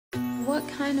What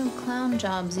kind of clown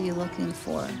jobs are you looking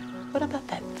for? What about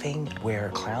that thing where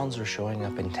clowns are showing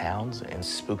up in towns and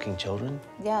spooking children?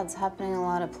 Yeah, it's happening a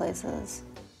lot of places.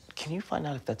 Can you find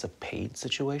out if that's a paid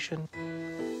situation?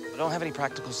 I don't have any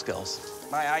practical skills.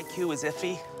 My IQ is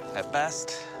iffy at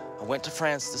best. I went to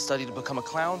France to study to become a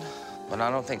clown, but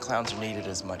I don't think clowns are needed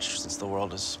as much since the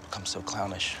world has become so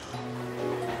clownish.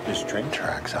 There's train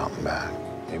tracks out and back.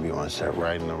 Maybe you want to start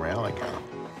riding the rail again.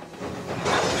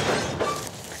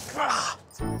 Ah!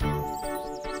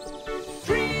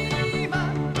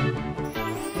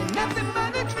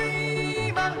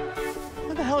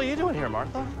 What the hell are you doing here,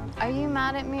 Martha? Are you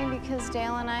mad at me because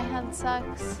Dale and I had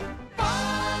sex?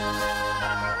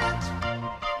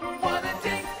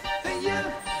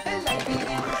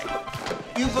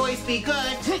 You boys be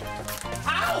good.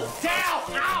 Ow! Dale!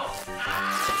 Ow!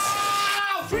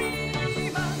 Ow!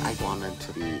 I wanted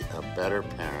to be a better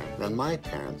parent than my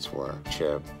parents were,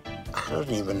 Chip. I don't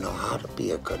even know how to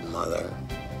be a good mother.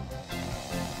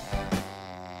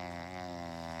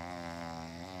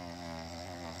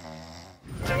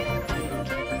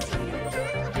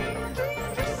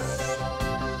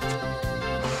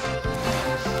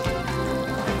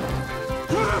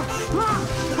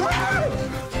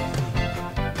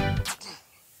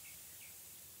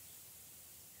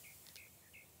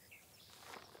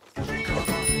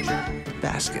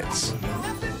 Baskets.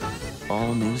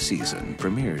 All new season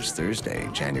premieres Thursday,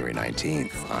 January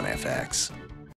 19th on FX.